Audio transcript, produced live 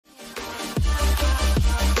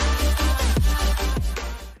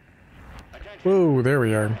Whoa, there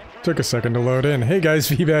we are. Took a second to load in. Hey guys,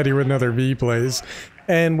 VIII here with another V-Plays.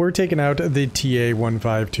 And we're taking out the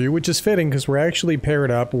TA-152, which is fitting because we're actually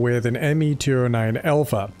paired up with an ME-209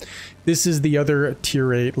 Alpha. This is the other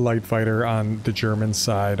Tier 8 light fighter on the German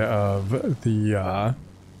side of the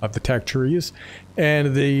tech trees.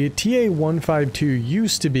 And the TA-152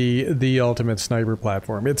 used to be the ultimate sniper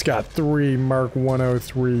platform. It's got 3 Mark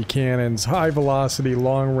 103 cannons, high velocity,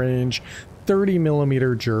 long range,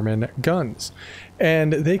 30mm German guns.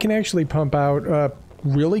 And they can actually pump out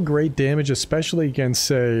really great damage, especially against,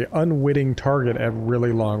 say, unwitting target at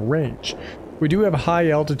really long range. We do have high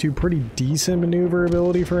altitude, pretty decent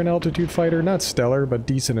maneuverability for an altitude fighter. Not stellar, but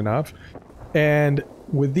decent enough. And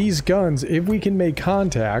with these guns, if we can make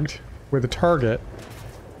contact with a target,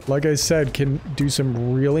 like I said, can do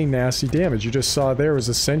some really nasty damage. You just saw there was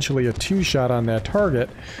essentially a 2-shot on that target,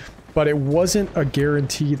 but it wasn't a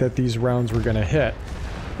guarantee that these rounds were going to hit.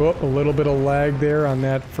 Oh, a little bit of lag there on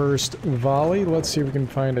that first volley. Let's see if we can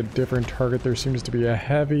find a different target. There seems to be a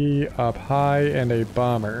heavy up high and a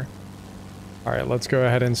bomber. Alright, let's go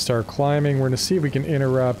ahead and start climbing. We're going to see if we can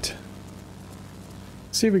interrupt.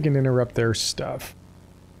 See if we can interrupt their stuff.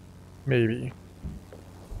 Maybe.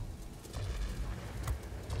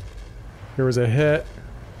 There was a hit.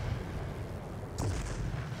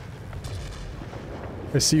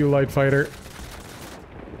 I see you, light fighter.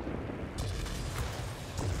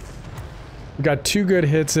 We got 2 good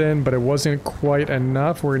hits in, but it wasn't quite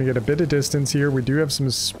enough. We're going to get a bit of distance here. We do have some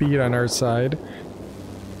speed on our side.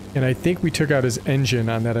 And I think we took out his engine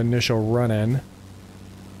on that initial run-in.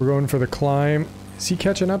 We're going for the climb. Is he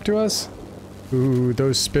catching up to us? Ooh,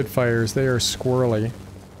 those Spitfires, they are squirrely.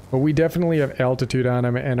 But we definitely have altitude on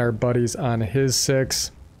him and our buddies on his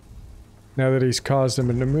 6. Now that he's caused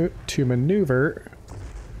him to maneuver.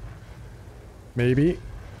 Maybe.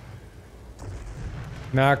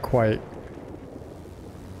 Not quite.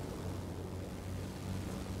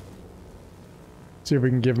 See if we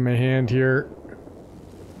can give him a hand here.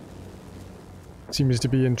 Seems to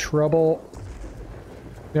be in trouble.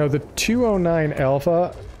 Now the 209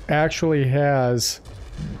 Alpha actually has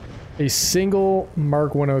a single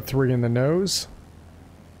Mark 103 in the nose.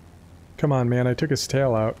 Come on, man, I took his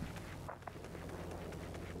tail out.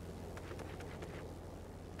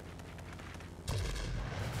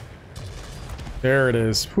 There it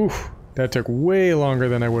is. Whew. That took way longer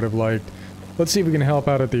than I would have liked. Let's see if we can help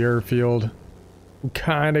out at the airfield. We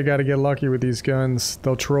kinda gotta get lucky with these guns.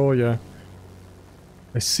 They'll troll you.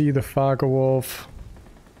 I see the Focke-Wulf.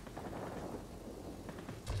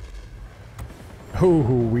 Oh,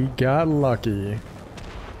 we got lucky.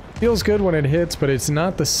 Feels good when it hits, but it's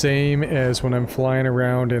not the same as when I'm flying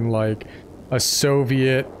around in like a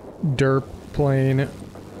Soviet derp plane.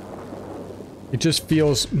 It just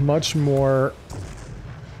feels much more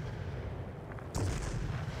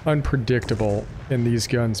unpredictable in these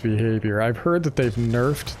guns' behavior. I've heard that they've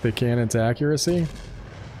nerfed the cannon's accuracy,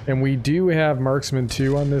 and we do have Marksman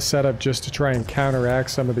 2 on this setup just to try and counteract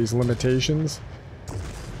some of these limitations.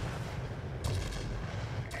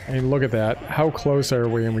 I mean, look at that. How close are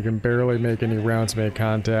we? And we can barely make any rounds make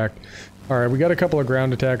contact. Alright, we got a couple of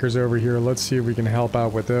ground attackers over here. Let's see if we can help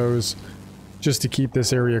out with those, just to keep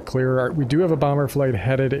this area clear. We do have a bomber flight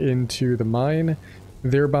headed into the mine.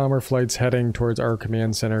 Their bomber flight's heading towards our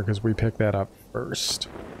command center because we picked that up first.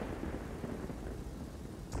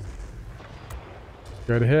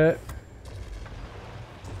 Good hit.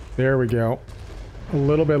 There we go. A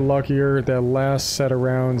little bit luckier. That last set of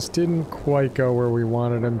rounds didn't quite go where we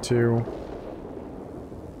wanted them to.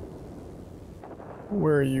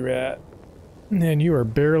 Where are you at? Man, you are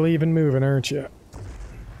barely even moving, aren't you?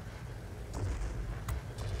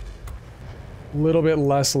 A little bit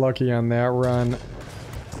less lucky on that run.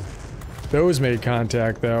 Those made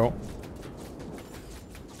contact, though.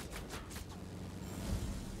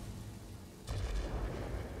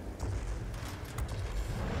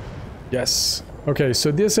 Yes. Okay,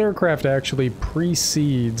 so this aircraft actually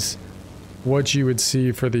precedes what you would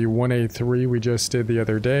see for the 1A3 we just did the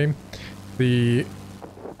other day. Oh,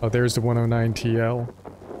 there's the 109 TL.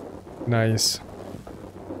 Nice.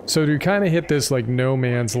 So to kind of hit this like no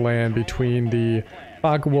man's land between the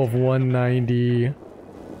Focke-Wulf 190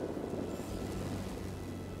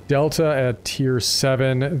 Delta at tier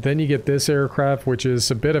 7, then you get this aircraft, which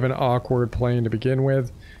is a bit of an awkward plane to begin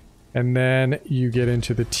with, and then you get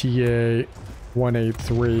into the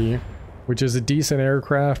TA-183, which is a decent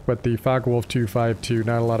aircraft, but the Focke-Wulf 252,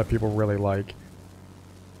 not a lot of people really like.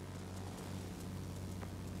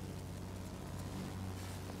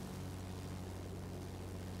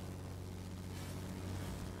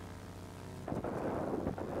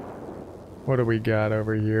 What do we got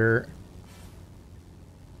over here?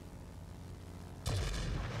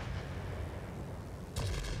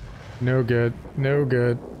 No good. No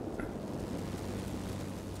good.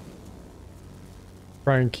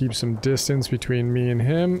 Try and keep some distance between me and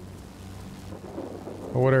him.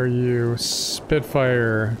 What are you?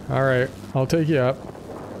 Spitfire. Alright, I'll take you up.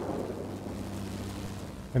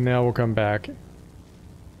 And now we'll come back.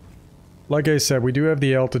 Like I said, we do have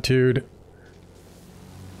the altitude,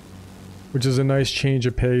 which is a nice change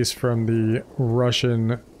of pace from the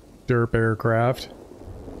Russian derp aircraft.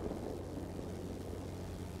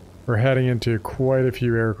 We're heading into quite a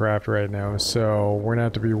few aircraft right now, so we're gonna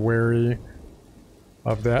have to be wary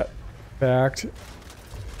of that fact.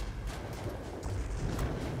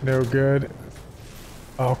 No good.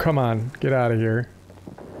 Oh, come on. Get out of here.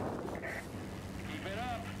 Keep it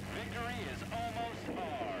up. Victory is almost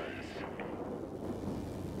ours.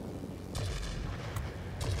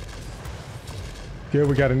 Good,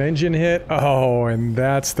 we got an engine hit. Oh, and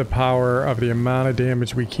that's the power of the amount of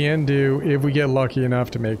damage we can do if we get lucky enough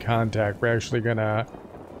to make contact. We're actually gonna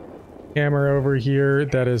hammer over here.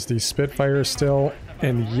 That is the Spitfire still.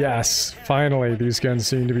 And yes, finally, these guns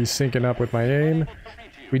seem to be syncing up with my aim.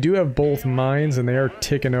 We do have both mines, and they are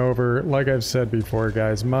ticking over. Like I've said before,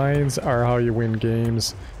 guys, mines are how you win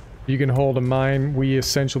games. You can hold a mine. We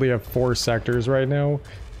essentially have 4 sectors right now,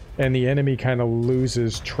 and the enemy kind of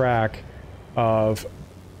loses track of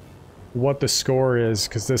what the score is,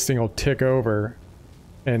 because this thing will tick over,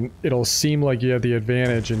 and it'll seem like you have the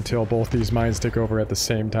advantage until both these mines tick over at the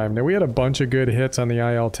same time. Now, we had a bunch of good hits on the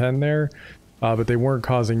IL-10 there, but they weren't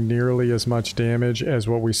causing nearly as much damage as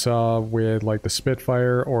what we saw with like the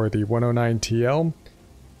Spitfire or the 109 TL.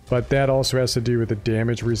 But that also has to do with the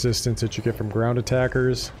damage resistance that you get from ground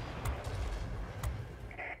attackers.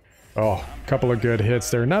 Oh, a couple of good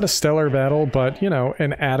hits there. Not a stellar battle, but, you know,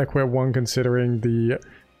 an adequate one considering the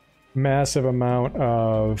massive amount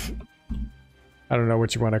of, I don't know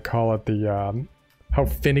what you want to call it, the how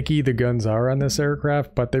finicky the guns are on this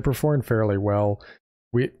aircraft, but they perform fairly well.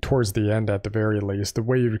 Towards the end at the very least, the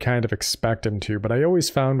way you'd kind of expect them to. But I always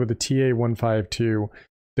found with the TA-152,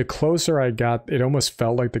 the closer I got, it almost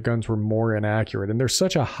felt like the guns were more inaccurate. And there's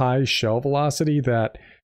such a high shell velocity that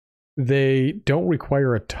they don't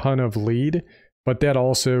require a ton of lead, but that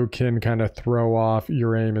also can kind of throw off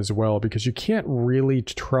your aim as well, because you can't really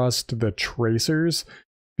trust the tracers.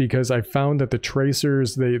 Because I found that the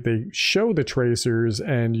tracers, they show the tracers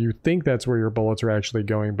and you think that's where your bullets are actually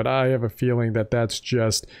going, but I have a feeling that that's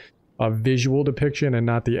just a visual depiction and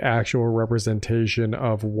not the actual representation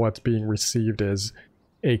of what's being received as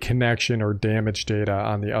a connection or damage data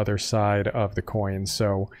on the other side of the coin.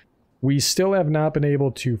 So we still have not been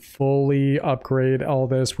able to fully upgrade all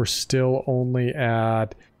this. We're still only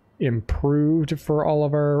at improved for all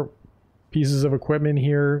of our pieces of equipment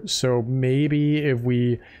here, so maybe if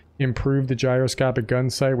we improve the gyroscopic gun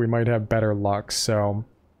sight, we might have better luck. So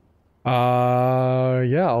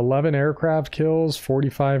yeah, 11 aircraft kills,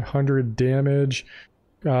 4,500 damage.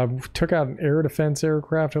 Took out an air defense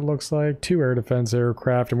aircraft, it looks like, 2 air defense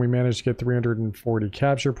aircraft, and we managed to get 340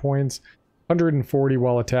 capture points, 140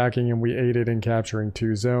 while attacking, and we aided in capturing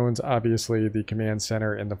 2 zones. Obviously the command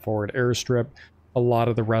center and the forward airstrip. A lot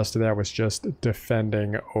of the rest of that was just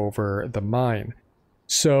defending over the mine.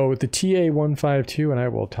 So the TA-152, and I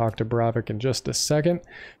will talk to Bravik in just a second,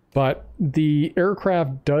 but the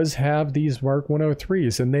aircraft does have these Mark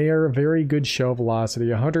 103s, and they are a very good shell velocity,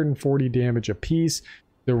 140 damage apiece.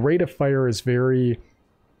 The rate of fire is very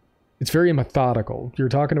methodical. You're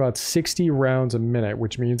talking about 60 rounds a minute,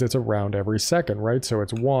 which means it's a round every second, right? So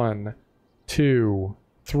it's 1, 2,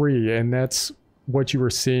 3, and that's what you were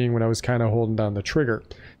seeing when I was kind of holding down the trigger.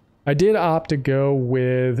 I did opt to go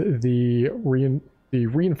with the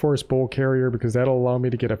reinforced bull carrier because that'll allow me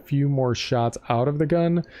to get a few more shots out of the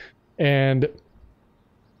gun, and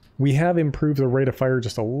we have improved the rate of fire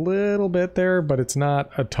just a little bit there, but it's not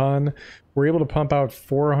a ton. We're able to pump out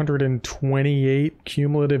 428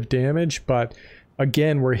 cumulative damage, but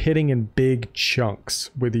again, we're hitting in big chunks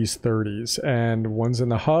with these 30s, and one's in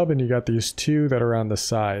the hub, and you got these 2 that are on the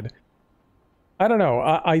side. I don't know.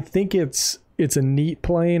 I think it's a neat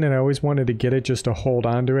plane, and I always wanted to get it just to hold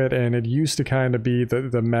on to it, and it used to kind of be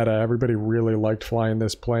the meta. Everybody really liked flying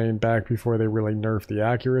this plane back before they really nerfed the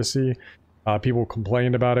accuracy. People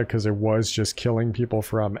complained about it because it was just killing people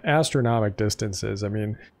from astronomical distances. I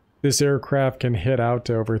mean, this aircraft can hit out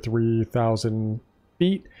to over 3,000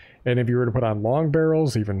 feet, and if you were to put on long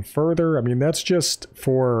barrels, even further. I mean, that's just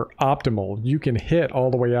for optimal. You can hit all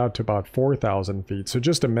the way out to about 4,000 feet. So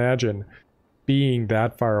just imagine being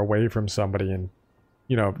that far away from somebody and,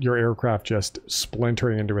 you know, your aircraft just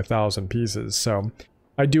splintering into 1,000 pieces. So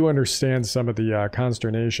I do understand some of the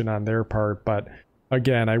consternation on their part, but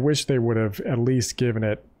again, I wish they would have at least given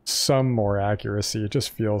it some more accuracy. It just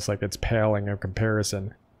feels like it's paling in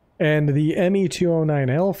comparison. And the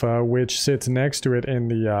ME-209 Alpha, which sits next to it in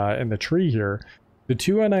the tree here, the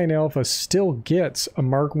 209 Alpha still gets a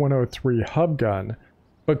Mark 103 hub gun,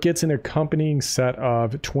 but gets an accompanying set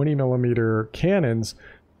of 20mm cannons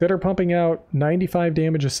that are pumping out 95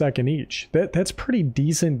 damage a second each. That's pretty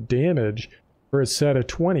decent damage for a set of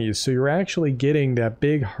 20s, so you're actually getting that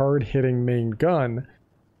big hard-hitting main gun,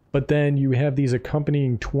 but then you have these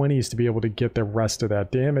accompanying 20s to be able to get the rest of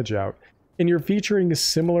that damage out. And you're featuring a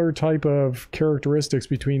similar type of characteristics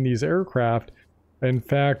between these aircraft. In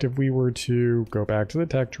fact, if we were to go back to the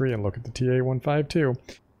tech tree and look at the TA-152,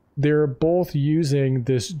 they're both using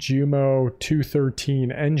this Jumo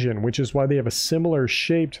 213 engine, which is why they have a similar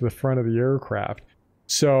shape to the front of the aircraft.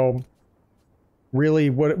 So really,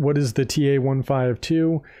 what is the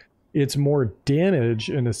TA-152? It's more damage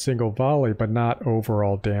in a single volley, but not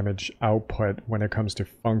overall damage output when it comes to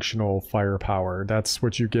functional firepower. That's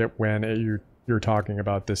what you get when you're talking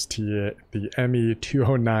about this the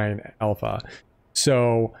ME-209 Alpha.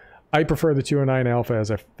 So I prefer the 209 Alpha as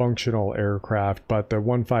a functional aircraft, but the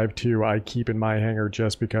 152 I keep in my hangar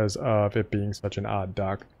just because of it being such an odd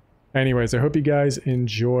duck. Anyways, I hope you guys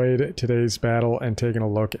enjoyed today's battle and taking a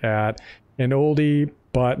look at an oldie,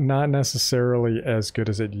 but not necessarily as good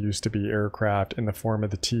as it used to be aircraft in the form of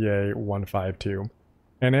the TA-152.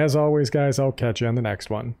 And as always, guys, I'll catch you on the next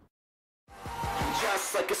one.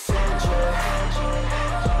 Just like a soldier,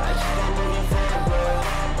 I keep on moving forward,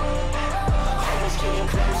 always getting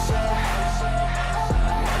closer,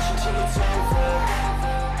 marching till it's over.